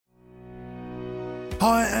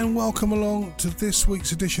Hi and welcome along to this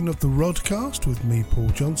week's edition of the Rodcast with me, Paul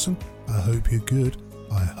Johnson. I hope you're good.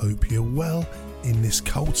 I hope you're well in this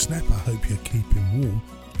cold snap. I hope you're keeping warm.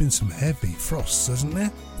 Been some heavy frosts, hasn't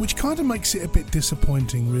there? Which kind of makes it a bit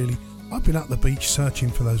disappointing, really. I've been up the beach searching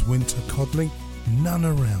for those winter codling. None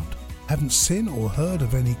around. Haven't seen or heard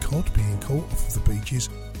of any cod being caught off of the beaches,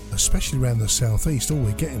 especially around the southeast. All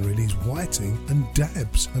we're getting really is whiting and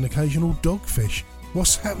dabs and occasional dogfish.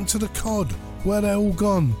 What's happened to the cod? Where they all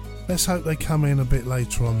gone? Let's hope they come in a bit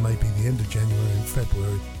later on, maybe the end of January and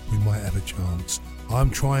February. We might have a chance. I'm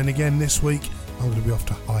trying again this week. I'm going to be off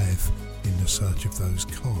to Hythe in the search of those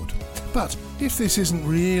cod. But if this isn't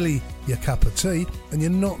really your cup of tea and you're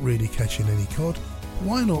not really catching any cod,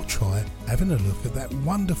 why not try having a look at that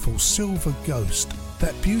wonderful silver ghost,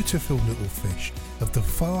 that beautiful little fish of the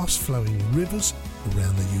fast-flowing rivers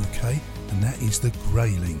around the UK, and that is the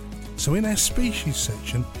Grayling. So in our species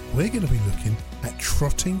section, we're going to be looking at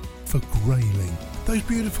trotting for Grayling. Those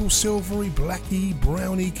beautiful silvery, blacky,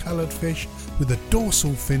 browny coloured fish with a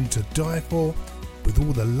dorsal fin to die for, with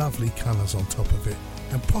all the lovely colours on top of it,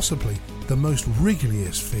 and possibly the most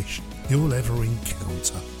wriggliest fish you'll ever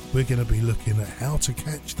encounter. We're going to be looking at how to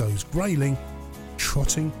catch those Grayling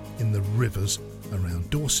trotting in the rivers around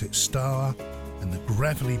Dorset Stour and the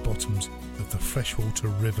gravelly bottoms of the freshwater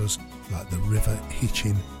rivers like the River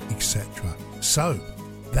Hitchin, etc. So,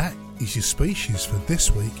 that is your species for this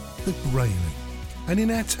week, the Grayling. And in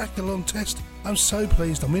our tackle-on test, I'm so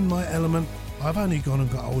pleased I'm in my element. I've only gone and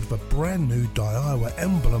got hold of a brand new Daiwa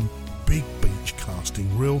Emblem big beach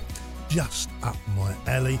casting reel, just up my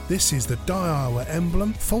alley. This is the Daiwa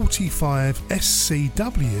Emblem 45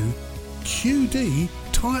 SCW QD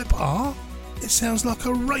Type R. It sounds like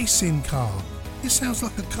a racing car. It sounds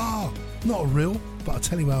like a car, not a reel, but I'll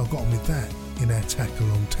tell you how I got on with that in our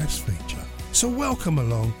tackle-on test feature. So welcome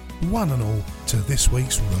along, one and all, to this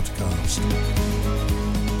week's Rodcast.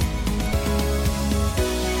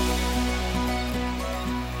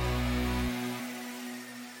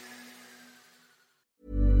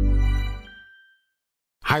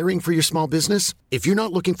 Hiring for your small business? If you're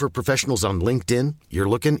not looking for professionals on LinkedIn, you're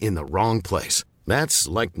looking in the wrong place. That's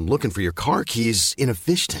like looking for your car keys in a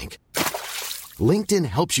fish tank. LinkedIn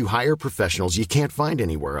helps you hire professionals you can't find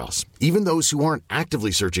anywhere else, even those who aren't actively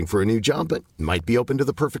searching for a new job but might be open to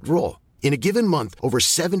the perfect role. In a given month, over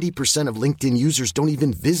 70% of LinkedIn users don't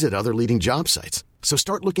even visit other leading job sites. So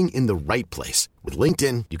start looking in the right place. With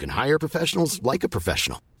LinkedIn, you can hire professionals like a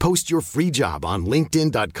professional. Post your free job on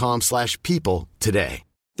linkedin.com/people today.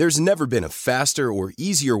 There's never been a faster or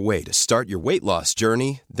easier way to start your weight loss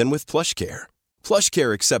journey than with PlushCare.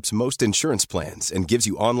 PlushCare accepts most insurance plans and gives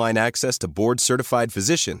you online access to board-certified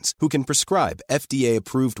physicians who can prescribe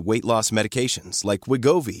FDA-approved weight loss medications like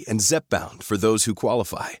Wegovy and Zepbound for those who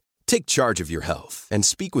qualify. Take charge of your health and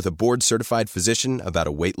speak with a board-certified physician about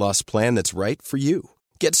a weight loss plan that's right for you.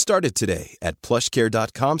 Get started today at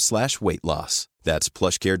plushcare.com/weight-loss. That's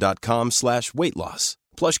plushcare.com/weight-loss.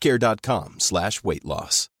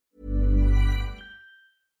 plushcare.com/weight-loss.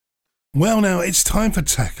 Well, now it's time for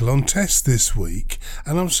Tackle on Test this week,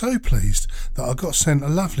 and I'm so pleased that I got sent a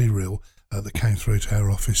lovely reel that came through to our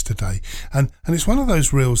office today, and it's one of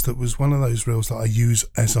those reels that I use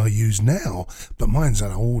as I use now, but mine's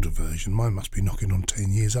an older version. Mine must be knocking on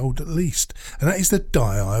 10 years old at least, and that is the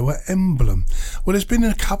Daiwa Emblem. Well, there's been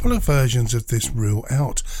a couple of versions of this reel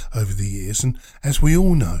out over the years, and as we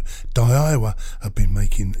all know, Daiwa have been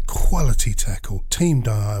making quality tackle. Team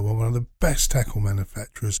Daiwa, one of the best tackle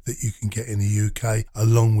manufacturers that you can get in the UK,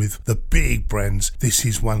 along with the big brands. This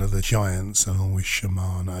is one of the giants, along with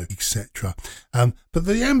Shimano, etc. But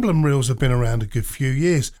the Emblem reels have been around a good few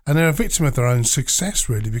years, and they're a victim of their own success,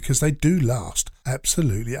 really, because they do last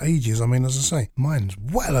absolutely ages. I mean, as I say, mine's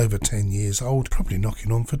well over 10 years old, probably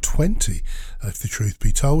knocking on for 20, if the truth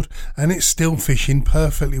be told, and it's still fishing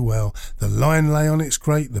perfectly well. The line lay on it's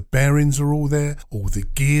great, the bearings are all there, all the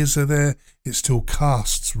gears are there, it still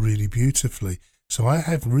casts really beautifully. So I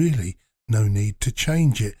have really no need to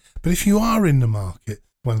change it. But if you are in the market,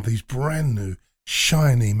 one of these brand new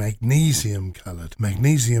shiny magnesium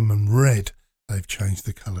and red, they've changed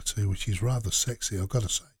the colour to, which is rather sexy, I've got to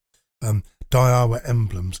say, Daiwa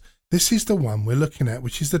Emblems. This is the one we're looking at,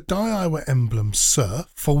 which is the Daiwa Emblem Surf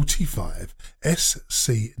 45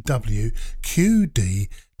 SCW QD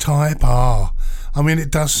Type R. I mean,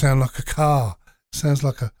 it does sound like a car. It sounds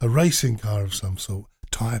like a racing car of some sort.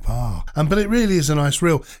 Type R. But it really is a nice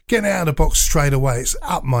reel. Getting out of the box straight away, it's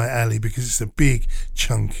up my alley because it's a big,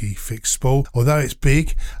 chunky fixed spool. Although it's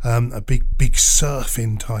big, a big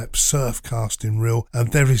surfing type surf casting reel,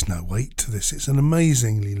 there is no weight to this. It's an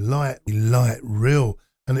amazingly light reel.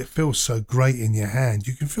 and it feels so great in your hand.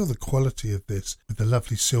 You can feel the quality of this with the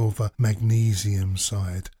lovely silver magnesium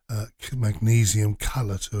magnesium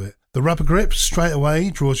colour to it. The rubber grip straight away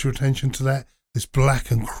draws your attention to that. This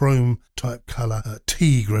black and chrome type colour,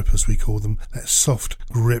 T grip as we call them, that soft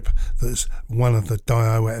grip that's one of the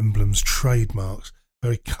Daiwa emblem's trademarks.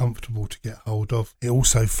 Very comfortable to get hold of. It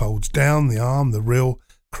also folds down the arm, the reel,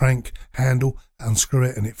 crank, handle, unscrew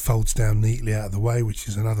it and it folds down neatly out of the way, which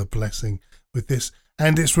is another blessing with this.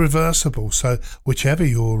 And it's reversible, so whichever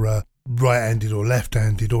your right-handed or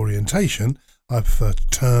left-handed orientation, I prefer to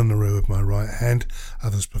turn the reel with my right hand.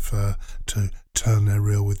 Others prefer to turn their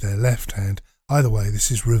reel with their left hand. Either way, this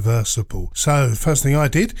is reversible. So the first thing I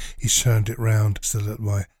did is turned it round so that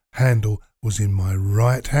my handle was in my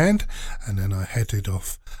right hand, and then I headed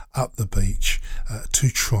off up the beach to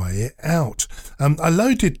try it out. I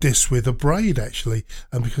loaded this with a braid actually,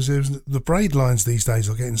 because the braid lines these days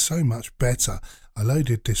are getting so much better. I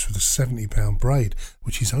loaded this with a £70 braid,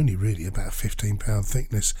 which is only really about £15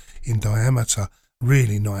 thickness in diameter.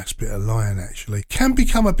 Really nice bit of line actually. Can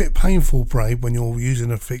become a bit painful braid when you're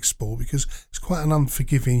using a fixed spool because it's quite an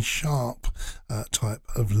unforgiving sharp type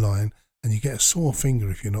of line, and you get a sore finger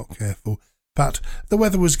if you're not careful. But the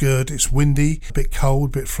weather was good. It's windy, a bit cold,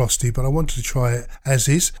 a bit frosty, but I wanted to try it as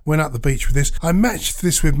is. Went up the beach with this. I matched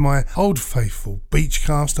this with my Old Faithful beach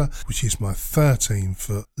caster, which is my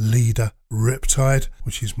 13-foot leader Riptide,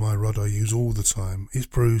 which is my rod I use all the time. It's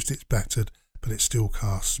bruised, it's battered, but it still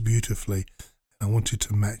casts beautifully. I wanted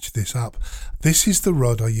to match this up. This is the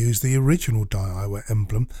rod I use, the original Daiwa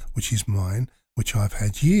emblem, which is mine, which I've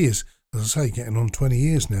had years, as I say, getting on 20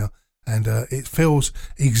 years now. And it feels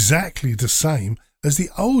exactly the same as the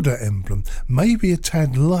older emblem, maybe a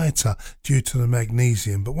tad lighter due to the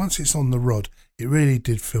magnesium, but once it's on the rod, it really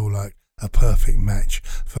did feel like a perfect match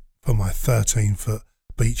for my 13-foot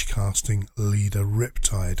beach casting leader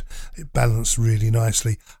Riptide. It balanced really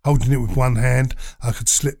nicely. Holding it with one hand, I could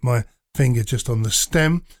slip my finger just on the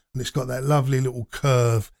stem, and it's got that lovely little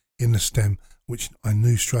curve in the stem, which I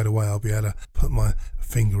knew straight away I'll be able to put my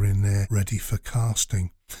finger in there ready for casting.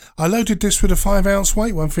 I loaded this with a 5-ounce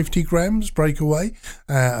weight, 150 grams breakaway,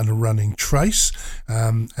 and a running trace,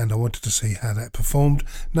 and I wanted to see how that performed.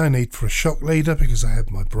 No need for a shock leader because I had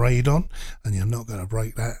my braid on, and you're not going to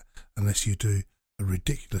break that unless you do a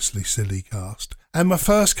ridiculously silly cast. And my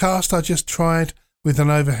first cast I just tried with an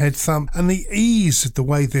overhead thumb, and the ease of the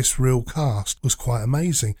way this reel cast was quite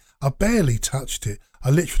amazing. I barely touched it.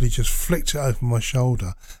 I literally just flicked it over my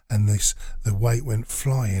shoulder, and the weight went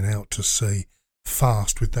flying out to sea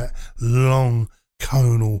fast with that long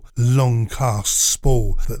conal, long cast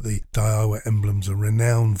spool that the Daiwa emblems are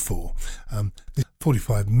renowned for. This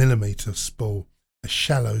 45mm spool, a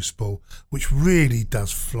shallow spool, which really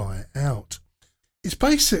does fly out. It's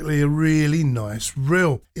basically a really nice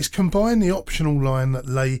reel. It's combined the optional line that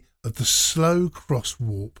lay of the slow cross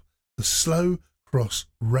warp, the slow cross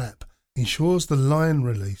wrap, ensures the line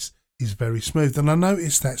release is very smooth. And I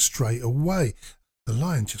noticed that straight away. The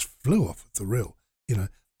line just flew off of the reel.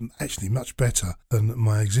 Actually much better than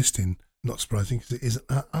my existing, not surprising because it is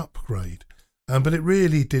an upgrade. But it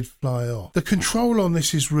really did fly off. The control on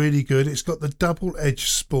this is really good. It's got the double-edged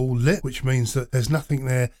spool lip, which means that there's nothing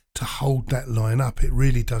there to hold that line up. It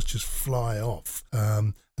really does just fly off.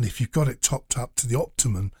 And if you've got it topped up to the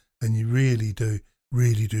optimum, then you really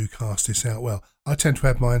do cast this out well. I tend to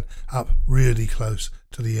have mine up really close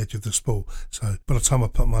to the edge of the spool. So by the time I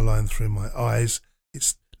put my line through my eyes,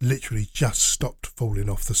 it's literally just stopped falling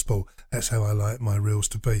off the spool. That's how I like my reels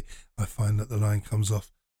to be. I find that the line comes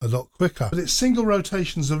off a lot quicker. But its single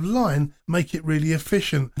rotations of line make it really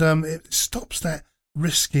efficient. It stops that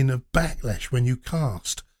risking of backlash when you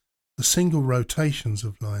cast. The single rotations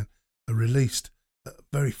of line are released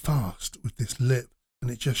very fast with this lip, and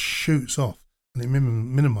it just shoots off, and it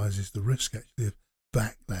minimises the risk actually of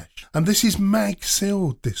backlash. And this is mag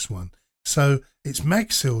sealed, this one. So it's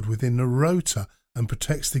mag sealed within the rotor and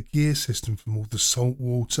protects the gear system from all the salt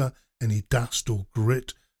water, any dust or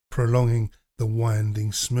grit, prolonging the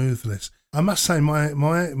winding smoothness. I must say my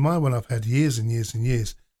one I've had years and years and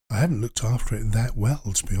years. I haven't looked after it that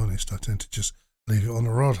well, to be honest. I tend to just leave it on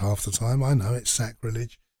a rod half the time. I know it's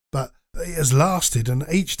sacrilege, but it has lasted, and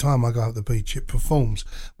each time I go up the beach it performs.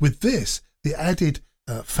 With this, the added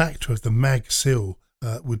factor of the mag seal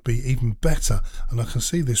would be even better, and I can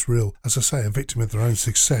see this reel, as I say, a victim of their own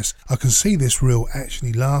success. I can see this reel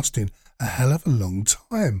actually lasting a hell of a long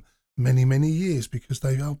time, many years, because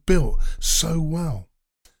they are built so well.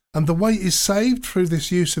 And the weight is saved through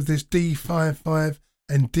this use of this D55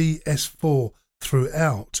 and DS4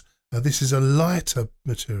 throughout. This is a lighter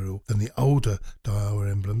material than the older Daiwa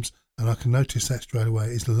emblems, and I can notice that straight away.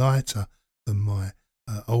 It's lighter than my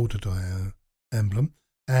older Dio emblem,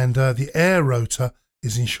 and the air rotor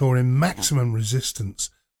is ensuring maximum resistance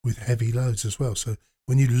with heavy loads as well. So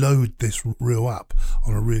when you load this reel up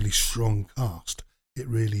on a really strong cast, it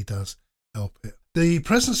really does help it. The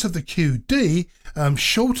presence of the QD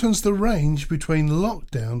shortens the range between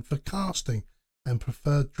lockdown for casting and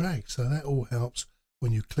preferred drag, so that all helps.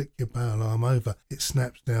 When you click your barrel arm over, it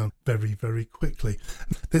snaps down very, very quickly.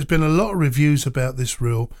 There's been a lot of reviews about this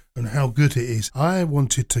reel and how good it is. I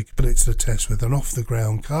wanted to put it to the test with an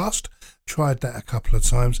off-the-ground cast. Tried that a couple of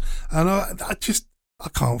times, and I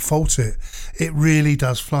can't fault it. It really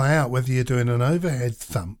does fly out, whether you're doing an overhead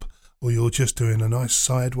thump or you're just doing a nice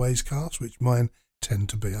sideways cast, which mine tend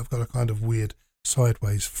to be. I've got a kind of weird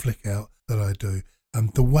sideways flick out that I do.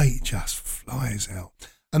 The weight just flies out.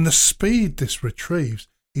 And the speed this retrieves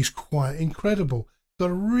is quite incredible.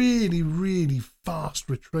 Got a really, really fast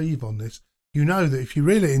retrieve on this. You know that if you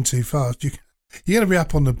reel it in too fast, you're going to be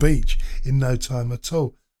up on the beach in no time at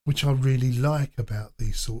all, which I really like about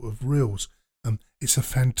these sort of reels. It's a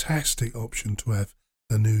fantastic option to have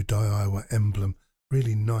the new Daiwa emblem.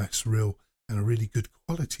 Really nice reel and a really good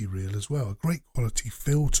quality reel as well. A great quality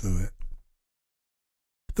feel to it.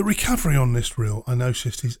 The recovery on this reel, I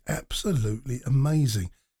noticed, is absolutely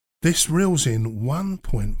amazing. This reels in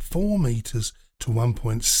 1.4 metres to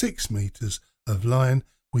 1.6 metres of line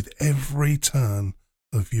with every turn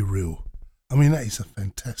of your reel. I mean, that is a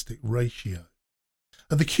fantastic ratio.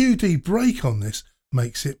 And the QD brake on this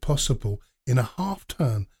makes it possible in a half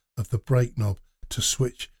turn of the brake knob to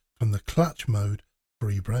switch from the clutch mode,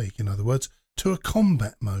 free brake in other words, to a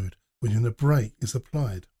combat mode when the brake is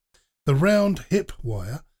applied. The round hip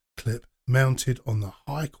wire clip mounted on the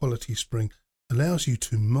high quality spring allows you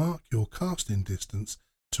to mark your casting distance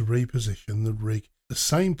to reposition the rig the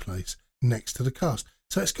same place next to the cast.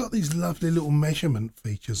 So it's got these lovely little measurement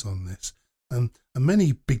features on this. And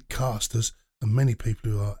many big casters and many people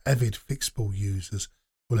who are avid fixed ball users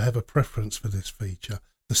will have a preference for this feature.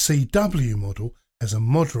 The CW model has a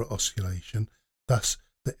moderate oscillation, thus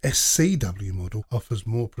the SCW model offers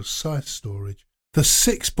more precise storage. The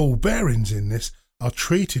 6 ball bearings in this are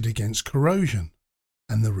treated against corrosion,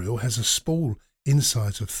 and the reel has a spool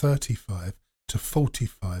inside of 35 to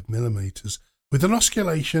 45 millimeters with an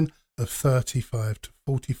oscillation of 35 to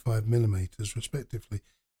 45 millimeters respectively.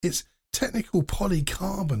 Its technical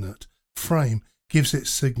polycarbonate frame gives it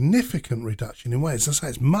significant reduction in weight. As I say,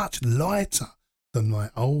 it's much lighter than my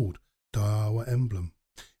old Daiwa emblem.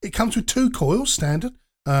 It comes with 2 coils standard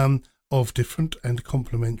of different and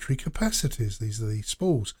complementary capacities. These are the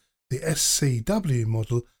spools. The SCW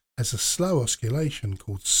model has a slow oscillation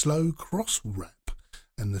called slow cross wrap,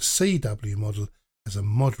 and the CW model has a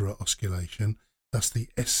moderate oscillation. Thus the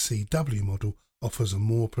SCW model offers a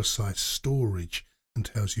more precise storage and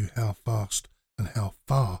tells you how fast and how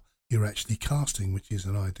far you're actually casting, which is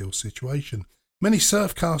an ideal situation. Many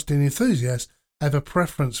surf casting enthusiasts have a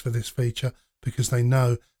preference for this feature because they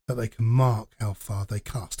know that they can mark how far they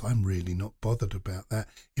cast. I'm really not bothered about that.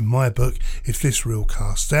 In my book, if this reel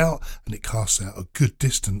casts out and it casts out a good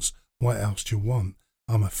distance, what else do you want?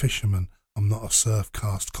 I'm a fisherman. I'm not a surf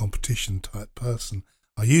cast competition type person.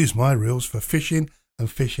 I use my reels for fishing and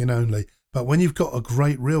fishing only. But when you've got a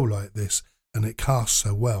great reel like this and it casts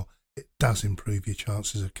so well, it does improve your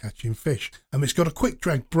chances of catching fish. It's got a quick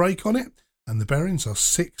drag brake on it, and the bearings are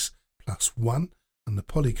 6+1, and the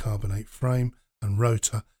polycarbonate frame and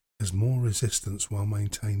rotor has more resistance while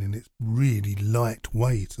maintaining its really light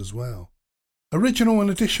weight as well. Original and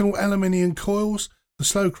additional aluminium coils, the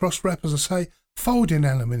slow cross wrap, as I say, folding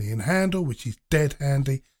aluminium handle, which is dead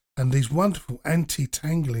handy, and these wonderful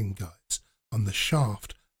anti-tangling guides on the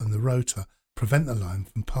shaft and the rotor prevent the line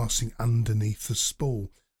from passing underneath the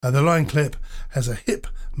spool. The line clip has a hip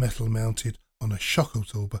metal mounted on a shock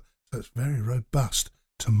absorber, so it's very robust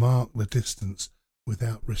to mark the distance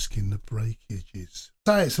without risking the breakages.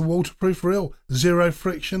 So it's a waterproof reel, 0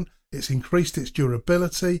 friction, it's increased its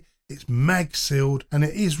durability, it's mag sealed, and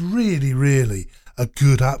it is really, really a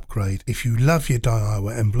good upgrade. If you love your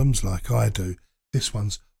Daiwa emblems like I do, this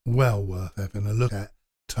one's well worth having a look at,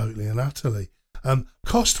 totally and utterly.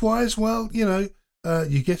 Cost wise, well, you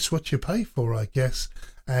guess what you pay for, I guess,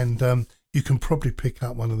 and you can probably pick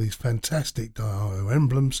up one of these fantastic Daiwa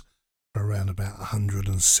emblems for around about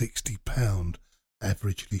 £160,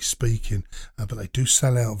 averagely speaking, but they do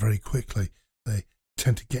sell out very quickly. They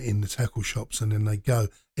tend to get in the tackle shops and then they go.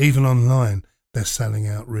 Even online, they're selling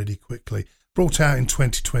out really quickly. Brought out in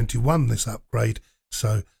 2021, this upgrade,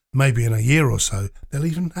 so maybe in a year or so they'll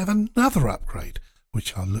even have another upgrade,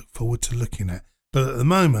 which I look forward to looking at. But at the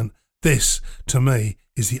moment, This, to me,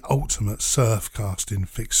 is the ultimate surf casting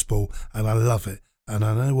fixed spool, and I love it. And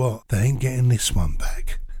I know what? They ain't getting this one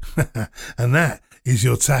back. And that is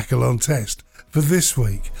your tackle on test for this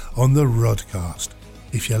week on the Rodcast.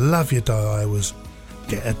 If you love your Daiwas,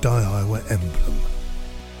 get a Daiwa emblem.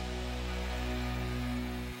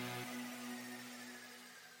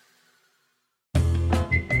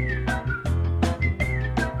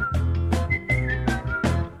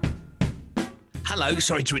 Hello,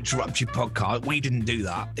 sorry to interrupt your podcast. We didn't do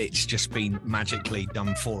that. It's just been magically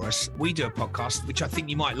done for us. We do a podcast, which I think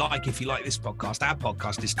you might like if you like this podcast. Our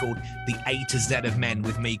podcast is called The A to Z of Men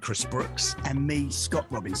with me, Chris Brooks. And me, Scott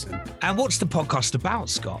Robinson. And what's the podcast about,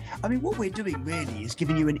 Scott? I mean, what we're doing really is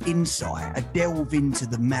giving you an insight, a delve into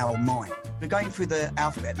the male mind. We're going through the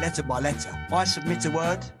alphabet letter by letter. I submit a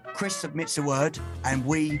word, Chris submits a word, and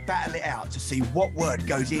we battle it out to see what word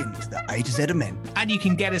goes into the A to Z of Men. And you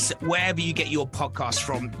can get us wherever you get your podcast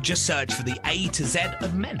from. Just search for the A to Z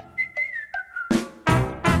of Men.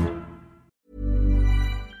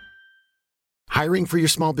 Hiring for your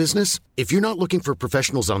small business? If you're not looking for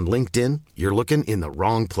professionals on LinkedIn, you're looking in the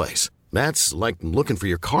wrong place. That's like looking for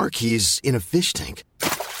your car keys in a fish tank.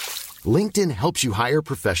 LinkedIn helps you hire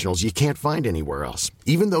professionals you can't find anywhere else,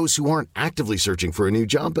 even those who aren't actively searching for a new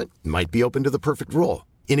job but might be open to the perfect role.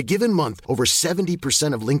 In a given month, over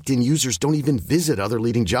 70% of LinkedIn users don't even visit other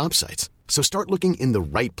leading job sites. So start looking in the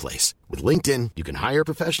right place. With LinkedIn, you can hire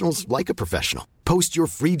professionals like a professional. Post your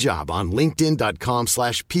free job on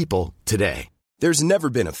linkedin.com/people today. There's never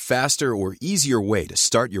been a faster or easier way to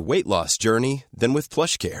start your weight loss journey than with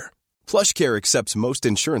PlushCare. PlushCare accepts most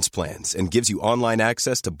insurance plans and gives you online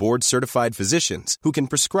access to board-certified physicians who can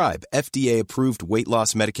prescribe FDA-approved weight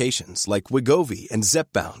loss medications like Wegovy and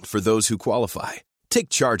Zepbound for those who qualify. Take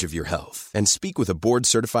charge of your health and speak with a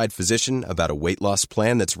board-certified physician about a weight loss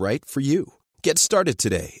plan that's right for you. Get started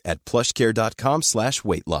today at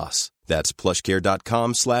plushcare.com/weight loss. That's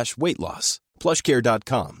plushcare.com/weight loss.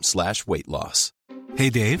 plushcare.com/weight loss. Hey,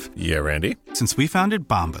 Dave. Yeah, Randy. Since we founded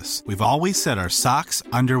Bombas, we've always said our socks,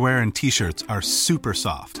 underwear, and T-shirts are super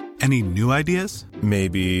soft. Any new ideas?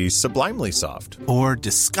 Maybe sublimely soft. Or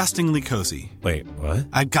disgustingly cozy. Wait, what?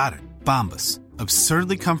 I got it. Bombas.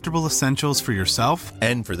 Absurdly comfortable essentials for yourself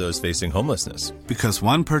and for those facing homelessness. Because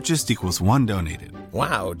one purchased equals one donated.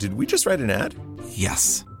 Wow, did we just write an ad?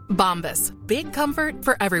 Yes. Bombas. Big comfort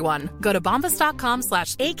for everyone. Go to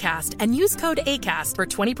bombas.com/ACAST and use code ACAST for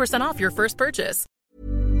 20% off your first purchase.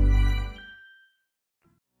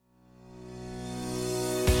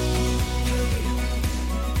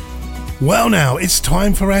 Well, now it's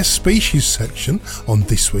time for our species section on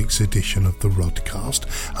this week's edition of the Rodcast.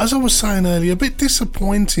 As I was saying earlier, a bit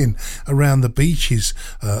disappointing around the beaches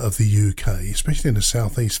of the UK, especially in the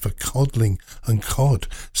southeast, for codling and cod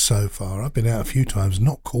so far. I've been out a few times,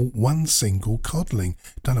 not caught one single codling.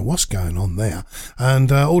 Don't know what's going on there.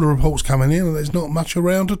 And all the reports coming in, there's not much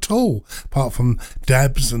around at all, apart from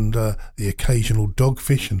dabs and the occasional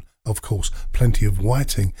dogfish and, of course, plenty of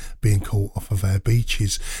whiting being caught off of our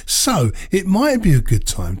beaches. So it might be a good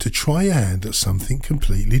time to try your hand at something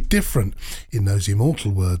completely different. In those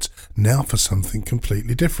immortal words, now for something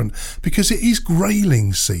completely different, because it is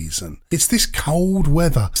grayling season. It's this cold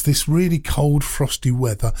weather, it's this really cold, frosty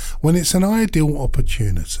weather, when it's an ideal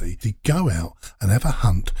opportunity to go out and have a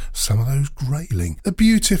hunt some of those grayling. The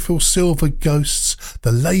beautiful silver ghosts,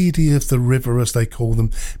 the lady of the river as they call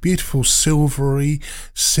them, beautiful silver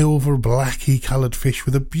blacky coloured fish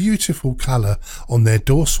with a beautiful colour on their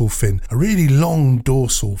dorsal fin, a really long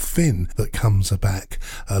dorsal fin that comes back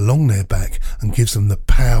along their back and gives them the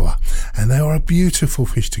power. And they are a beautiful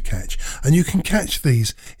fish to catch, and you can catch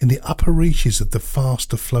these in the upper reaches of the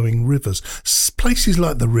faster flowing rivers, places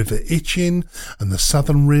like the River Itchen and the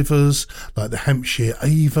southern rivers like the Hampshire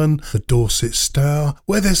Avon, the Dorset Stour,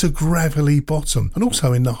 where there's a gravelly bottom, and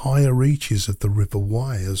also in the higher reaches of the River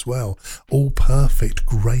Wye as well. All perfect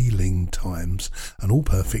grayling times and all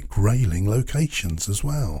perfect grayling locations as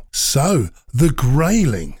well. So, the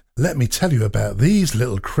grayling. Let me tell you about these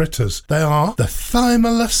little critters. They are the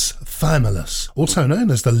Thymallus, also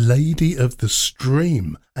known as the Lady of the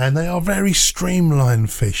Stream. And they are very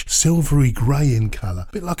streamlined fish, silvery grey in colour.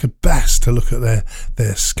 A bit like a bass to look at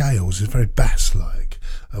their scales. It's very bass-like.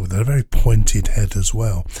 with a very pointed head as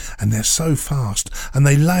well. And they're so fast, and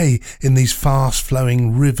they lay in these fast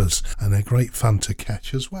flowing rivers, and they're great fun to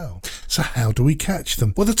catch as well. So how do we catch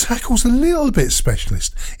them? Well, the tackle's a little bit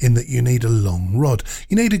specialist in that you need a long rod.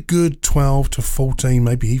 You need a good 12 to 14,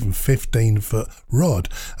 maybe even 15 foot rod,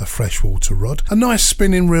 a freshwater rod. A nice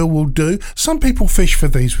spinning reel will do. Some people fish for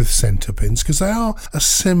these with centre pins because they are a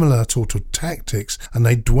similar sort of tactics, and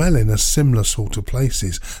they dwell in a similar sort of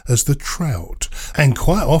places as the trout. And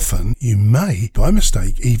quite often you may, by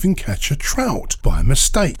mistake, even catch a trout by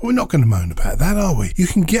mistake. We're not going to moan about that, are we? You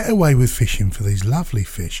can get away with fishing for these lovely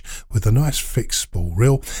fish with a nice fixed spool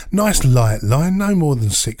reel, nice light line, no more than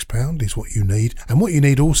 £6 is what you need. And what you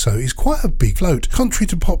need also is quite a big float. Contrary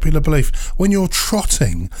to popular belief, when you're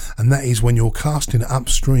trotting, and that is when you're casting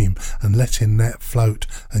upstream and letting that float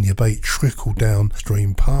and your bait trickle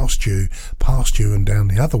downstream past you and down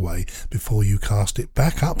the other way before you cast it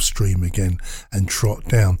back upstream again and trot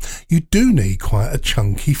down, you do need quite a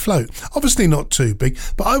chunky float. Obviously not too big,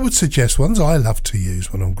 but I would suggest ones I love to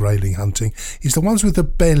use when I'm grayling hunting is the ones with the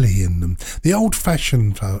belly in them. The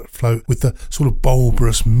old-fashioned float with the sort of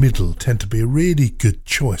bulbous middle tend to be a really good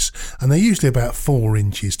choice, and they're usually about 4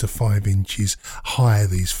 inches to 5 inches high,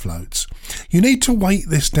 these floats. You need to weight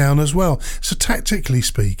this down as well. So tactically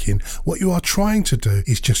speaking, what you are trying to do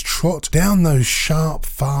is just trot down those sharp,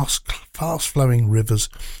 fast-flowing rivers,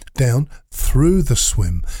 down through the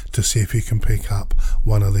swim to see if you can pick up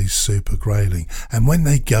one of these super grayling. And when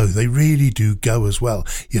they go, they really do go as well.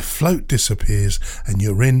 Your float disappears and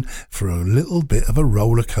you're in for a little bit of a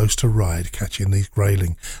roller coaster ride catching these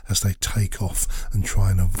grayling as they take off and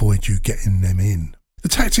try and avoid you getting them in. The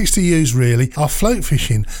tactics to use really are float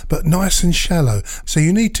fishing, but nice and shallow. So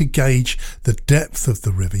you need to gauge the depth of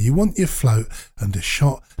the river. You want your float and the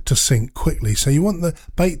shot to sink quickly. So you want the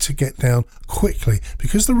bait to get down quickly.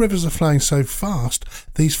 Because the rivers are flowing so fast,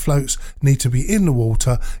 these floats need to be in the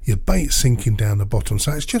water, your bait sinking down the bottom.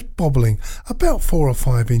 So it's just bobbling about 4 or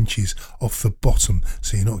 5 inches off the bottom,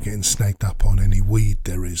 so you're not getting snagged up on any weed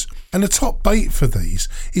there is. And the top bait for these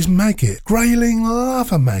is maggot. Grayling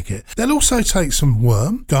love a maggot. They'll also take some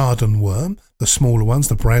worm, garden worm. The smaller ones,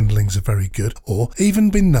 the brandlings, are very good, or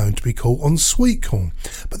even been known to be caught on sweet corn.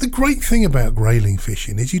 But the great thing about grayling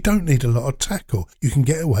fishing is you don't need a lot of tackle. You can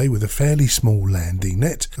get away with a fairly small landing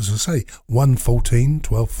net. As I say,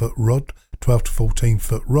 12 foot rod, 12 to 14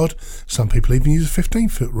 foot rod. Some people even use a 15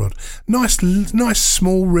 foot rod. Nice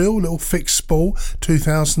small reel, little fixed spool,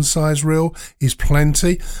 2000 size reel is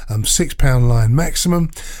plenty. £6 line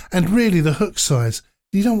maximum. And really the hook size,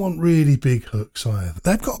 you don't want really big hooks either.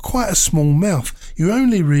 They've got quite a small mouth. You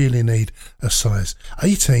only really need a size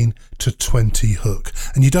 18 to 20 hook.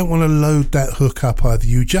 And you don't want to load that hook up either.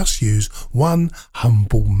 You just use one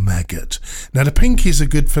humble maggot. Now the pinkies are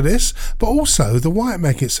good for this, but also the white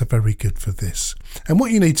maggots are very good for this. And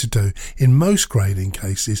what you need to do in most grayling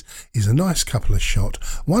cases is a nice couple of shot,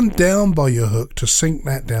 one down by your hook to sink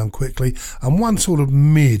that down quickly, and one sort of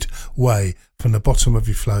midway from the bottom of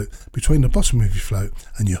your float, between the bottom of your float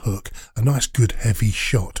and your hook, a nice good heavy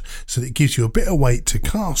shot, so that it gives you a bit of weight to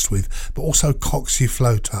cast with, but also cocks your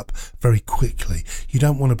float up very quickly. You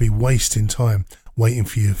don't want to be wasting time waiting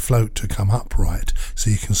for your float to come upright so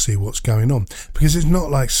you can see what's going on, because it's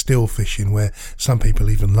not like still fishing where some people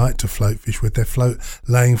even like to float fish with their float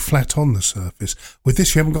laying flat on the surface. With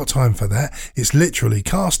this you haven't got time for that. It's literally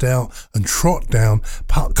cast out and trot down,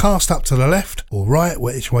 cast up to the left or right,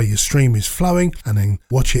 which way your stream is flowing, and then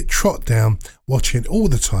watch it trot down. Watch it all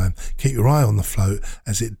the time. Keep your eye on the float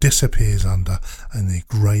as it disappears under and the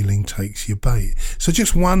grayling takes your bait. So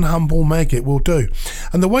just one humble maggot will do.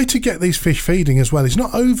 And the way to get these fish feeding as well is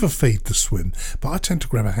not overfeed the swim, but I tend to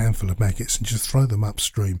grab a handful of maggots and just throw them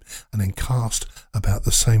upstream and then cast about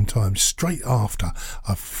the same time, straight after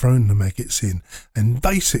I've thrown the maggots in. And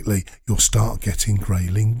basically you'll start getting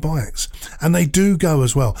grayling bites. And they do go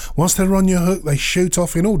as well. Once they're on your hook, they shoot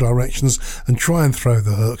off in all directions and try and throw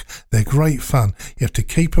the hook. They're great fun. You have to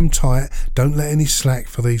keep them tight. Don't let any slack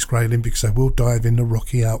for these grayling, because they will dive into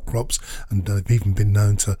rocky outcrops, and they've even been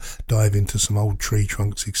known to dive into some old tree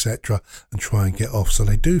trunks, etc., and try and get off. So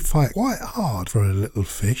they do fight quite hard for a little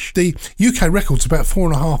fish. The UK record's about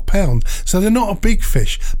 £4.5, so they're not a big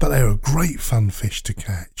fish, but they're a great fun fish to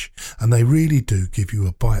catch, and they really do give you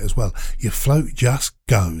a bite as well. Your float just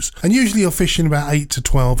goes. And usually you're fishing about 8 to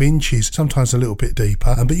 12 inches, sometimes a little bit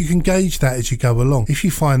deeper, but you can gauge that as you go along. If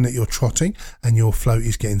you find that you're trotting and your float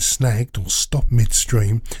is getting snagged or stopped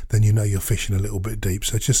midstream, then you know you're fishing a little bit deep.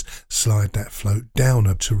 So just slide that float down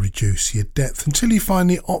to reduce your depth until you find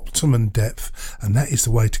the optimum depth, and that is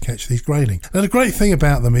the way to catch these grayling. Now the great thing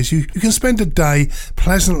about them is you can spend a day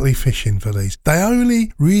pleasantly fishing for these. They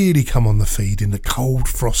only really come on the feed in the cold,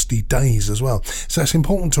 frosty days as well. So it's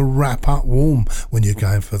important to wrap up warm when you're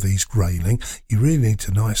going for these grayling. You really need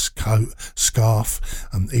a nice coat, scarf,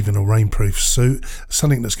 and even a rainproof suit,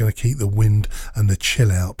 something that's going to keep the wind and the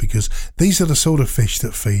chill out, because these are the sort of fish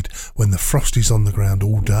that feed when the frost is on the ground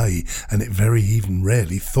all day and it very even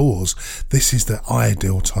rarely thaws. This is the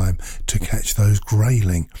ideal time to catch those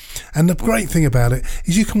grayling. And the great thing about it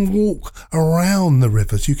is you can walk around the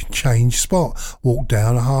rivers. You can change spot, walk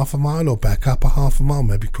down a half a mile or back up a half a mile,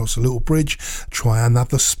 maybe cross a little bridge, try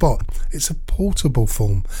another spot. It's a portable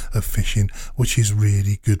form of fishing, which is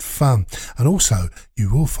really good fun. And also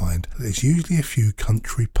you will find there's usually a few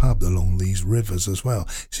country pubs along these rivers as well,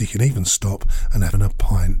 so you can even stop and have a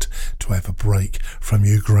pint to have a break from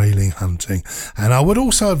your grayling hunting. And I would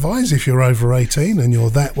also advise, if you're over 18 and you're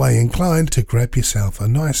that way inclined, to grab yourself a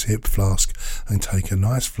nice hip flask and take a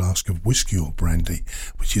nice flask of whiskey or brandy,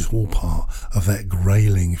 which is all part of that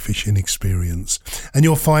grayling fishing experience. And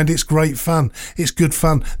you'll find it's great fun. It's good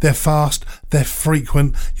fun. They're fast, they're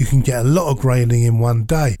frequent. You can get a lot of grayling in one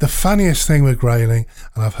day. The funniest thing with grayling,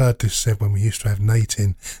 and I've heard this said when we used to have Nate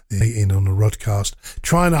in on the Rodcast,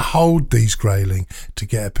 trying to hold these grayling to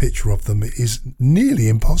get a picture of them is nearly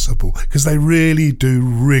impossible, because they really do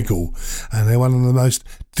wriggle, and they're one of the most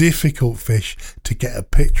difficult fish to get a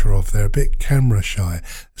picture of. They're a bit camera shy.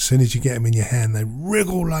 As soon as you get them in your hand, they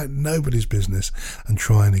wriggle like nobody's business and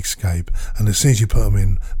try and escape. And as soon as you put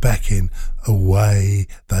them back in, away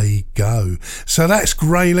they go. So that's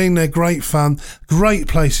grayling. They're great fun. Great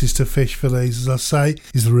places to fish for these, as I say,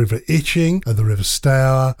 is the River Itching and the River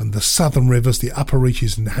Stour, and the southern rivers, the upper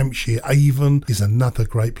reaches in Hampshire. Avon is another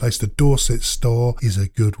great place. The Dorset Store is a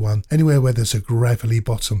good one. Anywhere where there's a gravelly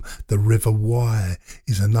bottom, the River Wye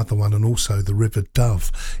is another one, and also the River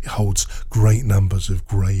Dove. It holds great numbers of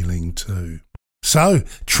grayling too. So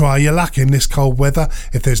try your luck in this cold weather.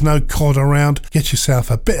 If there's no cod around, get yourself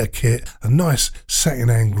a bit of kit, a nice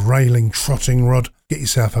second-hand grayling trotting rod, get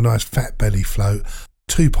yourself a nice fat belly float,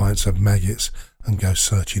 2 pints of maggots, and go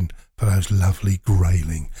searching for those lovely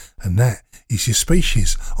grayling. And that is your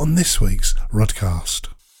species on this week's Rodcast.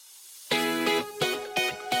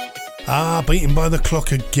 Beaten by the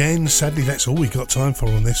clock again. Sadly, that's all we got time for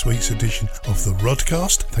on this week's edition of the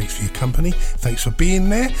Rodcast. Thanks for your company. Thanks for being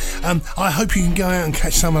there. I hope you can go out and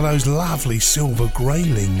catch some of those lovely silver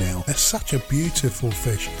grayling now. They're such a beautiful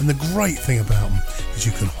fish. And the great thing about them is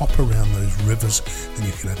you can hop around those rivers and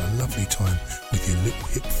you can have a lovely time with your little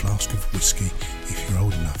hip flask of whiskey, if you're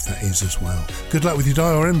old enough, that is, as well. Good luck with your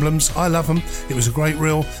Dyer emblems. I love them. It was a great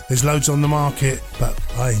reel. There's loads on the market, but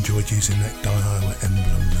I enjoyed using that Dyer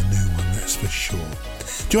emblem, the new one, that's for sure.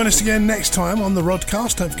 Join us again next time on the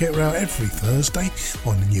Rodcast. Don't forget, we're out every Thursday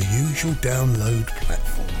on your usual download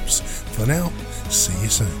platforms. For now, see you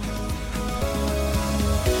soon.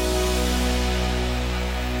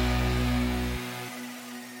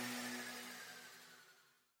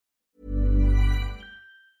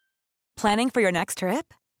 Planning for your next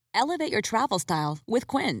trip? Elevate your travel style with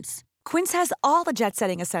Quince. Quince has all the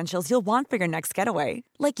jet-setting essentials you'll want for your next getaway,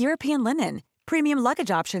 like European linen, premium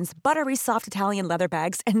luggage options, buttery soft Italian leather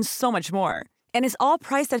bags, and so much more. And is all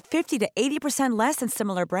priced at 50 to 80% less than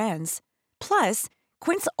similar brands. Plus,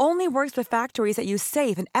 Quince only works with factories that use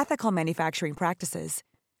safe and ethical manufacturing practices.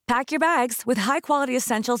 Pack your bags with high-quality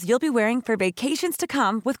essentials you'll be wearing for vacations to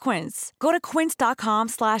come with Quince. Go to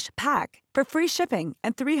quince.com/pack for free shipping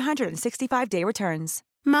and 365-day returns.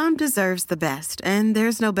 Mom deserves the best, and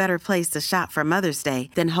there's no better place to shop for Mother's Day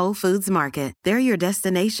than Whole Foods Market. They're your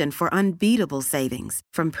destination for unbeatable savings,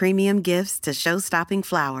 from premium gifts to show-stopping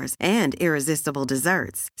flowers and irresistible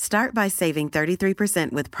desserts. Start by saving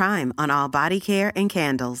 33% with Prime on all body care and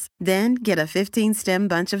candles. Then get a 15-stem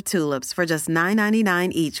bunch of tulips for just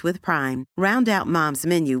 $9.99 each with Prime. Round out Mom's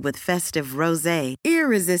menu with festive rosé,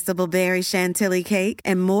 irresistible berry chantilly cake,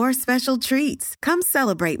 and more special treats. Come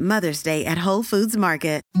celebrate Mother's Day at Whole Foods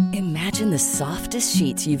Market. Imagine the softest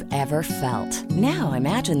sheets you've ever felt. Now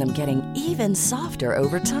imagine them getting even softer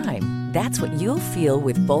over time. That's what you'll feel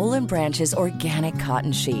with Boll & Branch's organic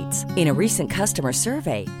cotton sheets. In a recent customer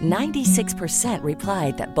survey, 96%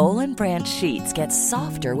 replied that Boll & Branch sheets get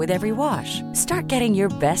softer with every wash. Start getting your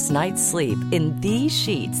best night's sleep in these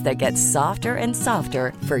sheets that get softer and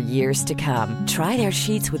softer for years to come. Try their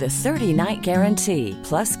sheets with a 30-night guarantee.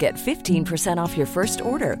 Plus, get 15% off your first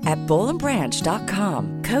order at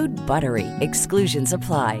bollandbranch.com. Code BUTTERY. Exclusions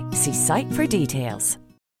apply. See site for details.